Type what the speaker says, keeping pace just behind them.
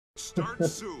Start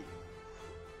soon.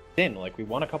 Like we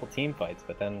won a couple team fights,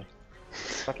 but then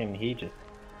fucking he just.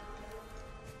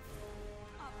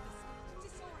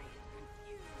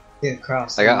 Good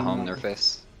cross. I got home their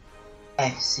face. I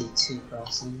see 2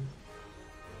 crossing.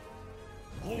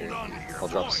 Hold on to your I'll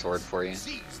drop a points. sword for you.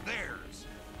 Seize theirs.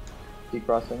 Keep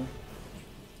crossing.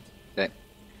 Okay.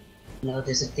 No,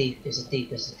 there's a thief. There's a thief.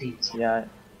 There's a thief. Yeah.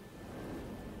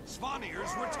 Svanier's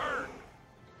return.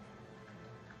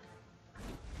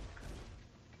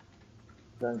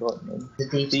 Then go up mid. The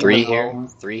thief's Three going here.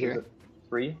 3 here.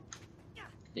 3?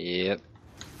 Yep.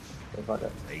 Okay, fuck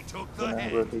it. They took the Gonna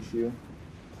head. rotate you.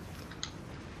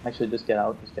 Actually, just get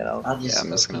out. Just get out. I'll just Yeah, I'm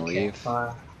just go gonna peek at leave.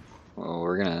 far. Well,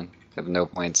 we're gonna have no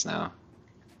points now.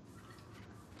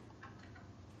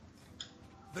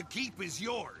 The keep is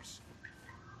yours.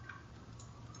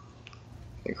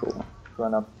 Okay, cool.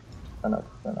 Run up. Run up.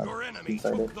 Run up. Your enemy Keep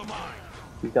fighting. took the mine.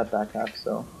 He's got back half,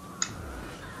 so.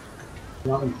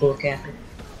 Not in full cap.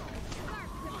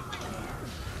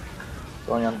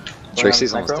 Going on.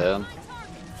 Trixie's almost Necro. dead.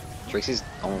 Trixie's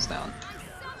almost down.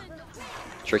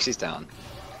 Trixie's down.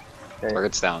 Okay.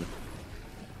 Target's down.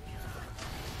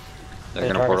 They're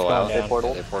Yeah, gonna portal target's out. going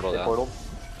down. They portaled. They portaled They out.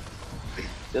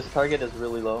 portaled. This target is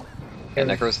really low. Okay,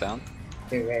 Necro's down.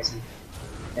 They're resing.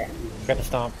 Yeah. Got the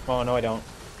stomp. Oh no, I don't.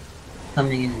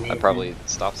 Coming in the mid. I probably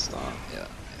stopped stomp. Yeah,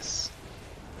 nice.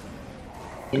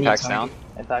 Give me Impact's a down.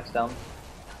 target. Impact's down.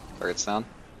 Target's down.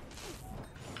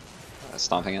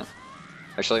 Stomping it.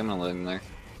 Actually, I'm gonna leave him there.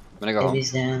 I'm gonna go home.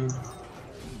 Heavy's down.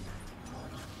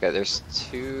 Okay, there's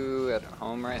 2 at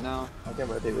home right now. I can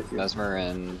rotate with you. Mesmer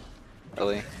and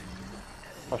Ellie.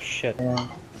 Oh shit. Yeah.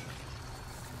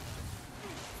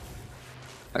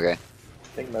 Okay, I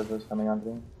think Mesmer's coming on to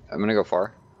me. I'm gonna go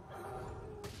far.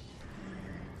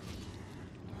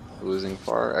 Losing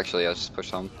far. Actually, I'll just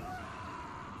push home. Do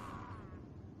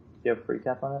you have free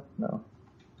cap on it? No.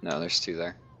 No, there's 2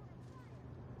 there.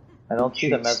 I don't see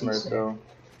the Trixie's Mesmer, there. so.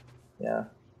 Yeah.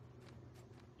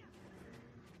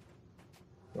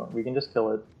 Well, we can just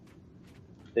kill it.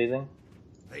 Phasing.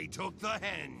 They took the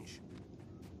henge.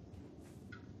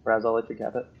 Raz, I'll let you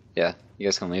cap it. Yeah, you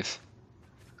guys can leave.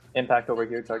 Impact over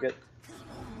here, target.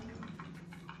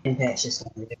 Impact's just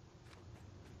over there.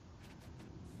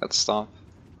 Got the stomp.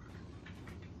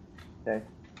 Okay.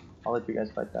 I'll let you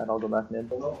guys fight that. I'll go back mid.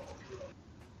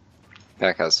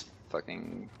 Pack has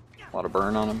fucking a lot of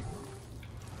burn on him.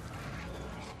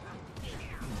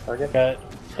 Target. Got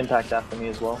Impact after me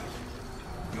as well.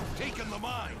 You've taken the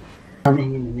mine.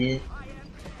 Coming in the mid.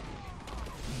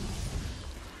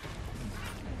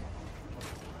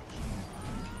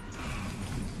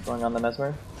 Going on the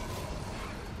Mesmer.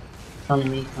 Come to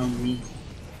me. Come to me.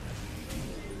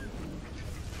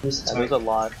 Who's the There's a target?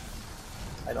 lot.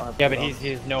 I don't have. yeah, to but go.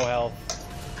 he's no health.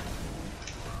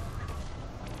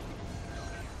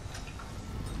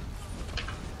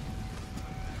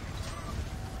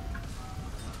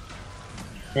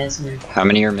 Mesmer. How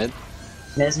many are mid?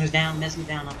 Mesmer's down. Mesmer's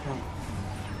down up front.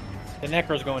 The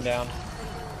Necro's going down.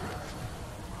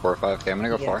 4 or 5. Okay, I'm gonna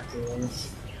go far.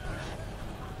 Yes.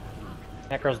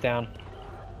 Necro's down.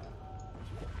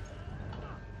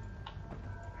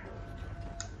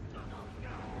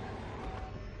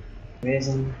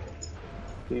 Risen.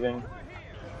 Leaving.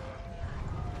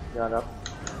 Got up.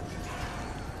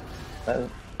 Ellie's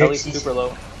Trixie's- super low.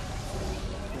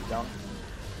 He's down.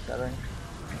 Gathering.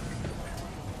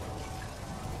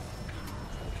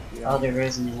 Oh, they're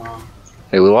raising him on.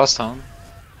 Hey, we lost home.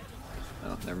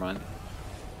 Oh, never mind.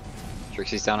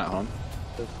 Trixie's down at home.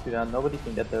 There's 2 down. Nobody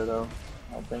can get there though.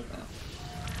 I don't think.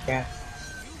 Yeah.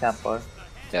 Cap far.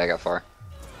 Yeah, I got far.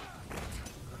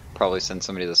 Probably send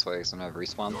somebody this way because I'm gonna have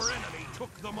respawns. Your enemy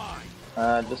took the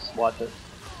mine. Just watch it.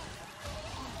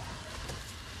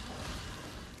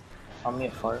 How many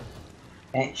at far?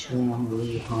 Actually, I'm gonna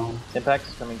leave home.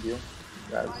 Impact's coming to you.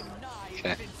 Raz.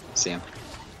 Okay, see him.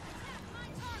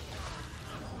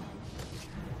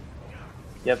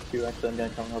 You have 2 actually. I'm gonna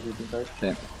come help you team fight.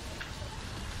 Yeah.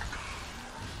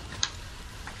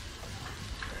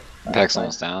 Alright, Impact's fine.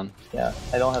 almost down. Yeah,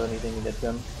 I don't have anything to get to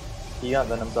him. He got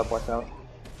Venom's up, watch out.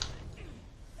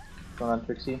 Going on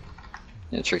Trixie.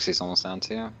 Yeah, Trixie's almost down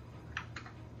too.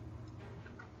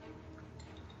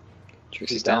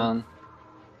 Trixie's She's down. down.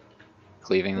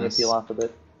 Cleaving I'm gonna this. peel off a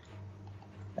bit.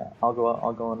 Yeah, I'll go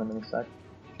on in a sec.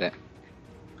 Okay.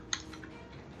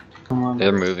 Come on.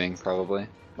 They're moving probably.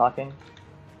 Knocking.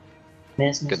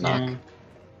 Mesmer's Good knock. down.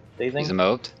 Phasing. He's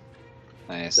emote.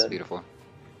 Nice, Dead. beautiful.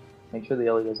 Make sure the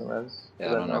Ellie doesn't res.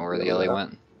 Yeah, I don't know where the Ellie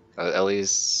went. Ellie's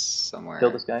somewhere.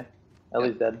 Kill this guy.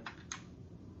 Ellie's dead.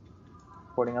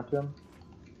 Porting up to him.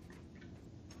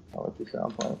 I'll let you stay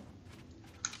on point.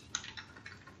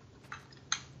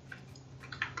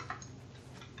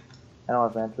 I don't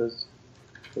have mantras.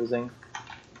 Losing.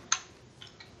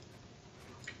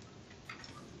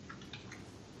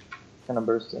 Kind of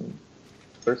bursting.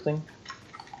 Bursting?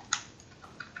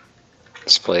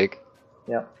 It's Plague.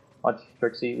 Yeah. Watch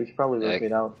Trixie. We should probably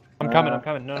rotate out. I'm coming, I'm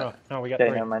coming. No, we got Okay,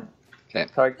 three. never mind.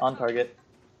 Okay. On target.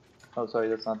 Oh, sorry,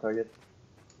 that's not target.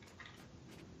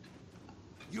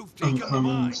 You've taken the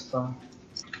Incoming mine. spawn.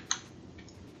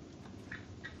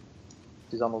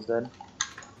 She's almost dead.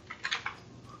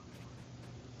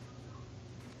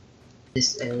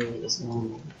 This area is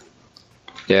long.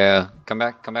 Yeah, come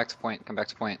back to point, come back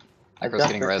to point. I Necro's just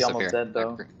getting Trixie res up almost here. dead,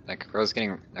 though. Necro's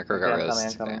getting, Necro Okay, got I'm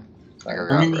res. coming. Okay. Sorry. Necro I'm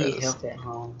got gonna need res. help at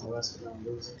home, or else we're gonna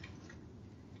lose it.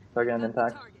 Target and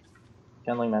impact.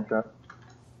 Channeling mantra.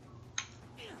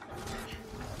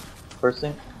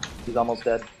 Bursting. He's almost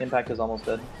dead. Impact is almost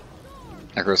dead.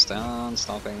 Necro's down,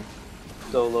 stomping.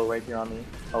 So low right here on me.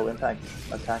 Oh, impact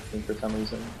attacked me for some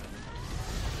reason.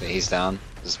 Okay, he's down.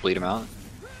 Just bleed him out.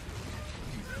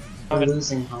 We're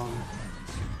losing home.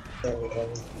 Very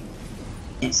heavy.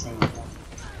 Can't say anything.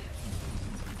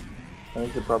 I think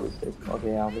you should probably stay.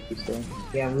 Okay, I'll let you stay.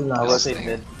 Yeah, we I'll lost. rotate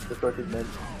mid. Just rotate mid.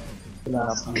 We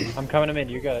lost home. I'm coming to mid.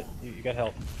 You got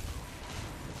help.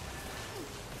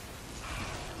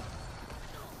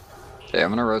 Okay, I'm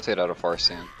gonna rotate out of far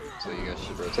soon. So you guys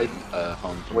should rotate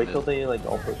home from Wait mid. till they like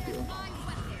all push you.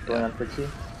 Going on Trixie.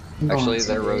 Actually, I'm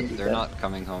going to they're not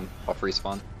coming home off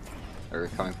respawn. They're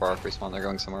coming far off respawn. They're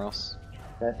going somewhere else.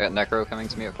 Okay. I got Necro coming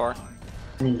to me at far.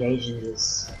 I'm engaging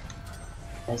this.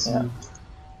 That's Yeah. me.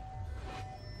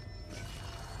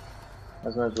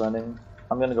 Mesmer's running.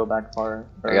 I'm gonna go back far.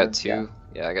 I got two.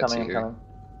 Yeah, I got Coming, two I'm here. coming.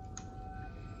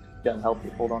 Getting help.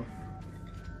 Hold on.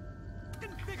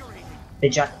 They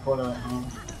dropped the portal at home.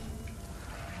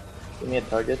 Give me a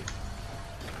target.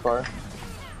 Far.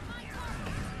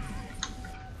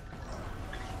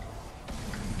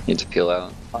 Need to peel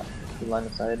out. Good line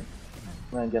of sight. I'm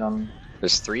gonna get on.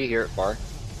 There's three here at far.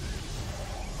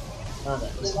 Oh,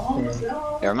 that was fair.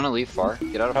 Yeah, I'm gonna leave far.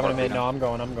 Get out of Coming far. to mid. Freedom. No,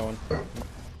 I'm going.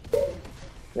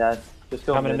 Yeah, just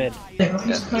go Coming to mid. Yeah,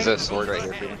 there's a sword right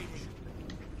here, Freedom.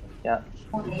 Yeah.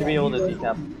 You should be able to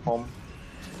decap home.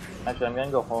 Actually, I'm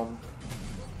gonna go home.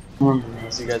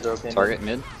 So you guys are okay. Target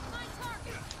mid.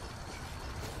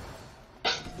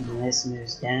 Nice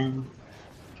moves down.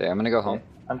 Okay, I'm gonna go home.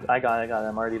 I got it.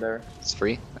 I'm already there. It's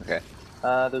free. Okay.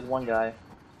 There's one guy.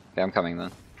 Okay, I'm coming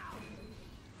then.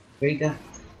 Where you go?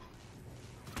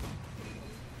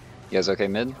 You guys okay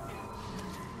mid?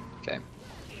 Okay.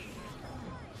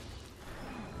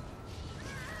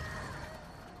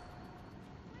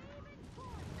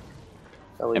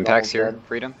 That was Impact's almost here. dead.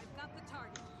 Freedom.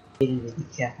 Getting to be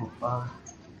careful far.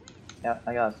 Yeah,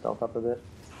 I gotta stealth up a bit.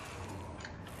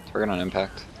 Target on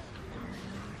impact.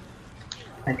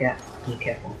 I got be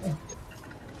careful.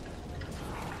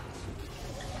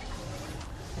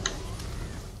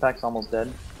 Impact's almost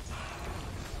dead.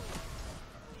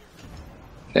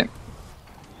 Okay.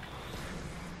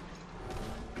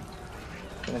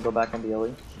 Gonna go back on the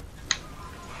Ellie.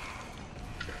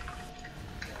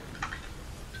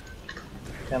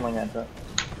 Handling that.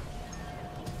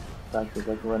 Back is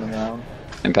like running around.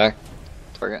 Impact.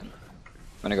 Target. I'm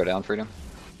gonna go down, Freedom.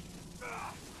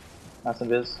 Mass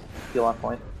invis. Heal on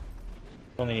point.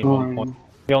 We only need 1 point.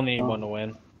 We only need 1 to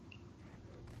win.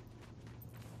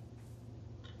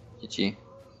 GG.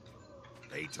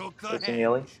 They took the Fixing the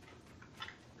Ellie. henge.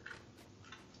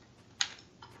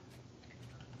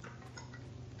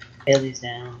 Ellie's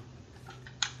down.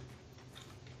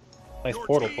 Nice Your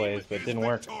portal team plays, but it is didn't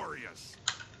work. victorious.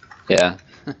 Yeah.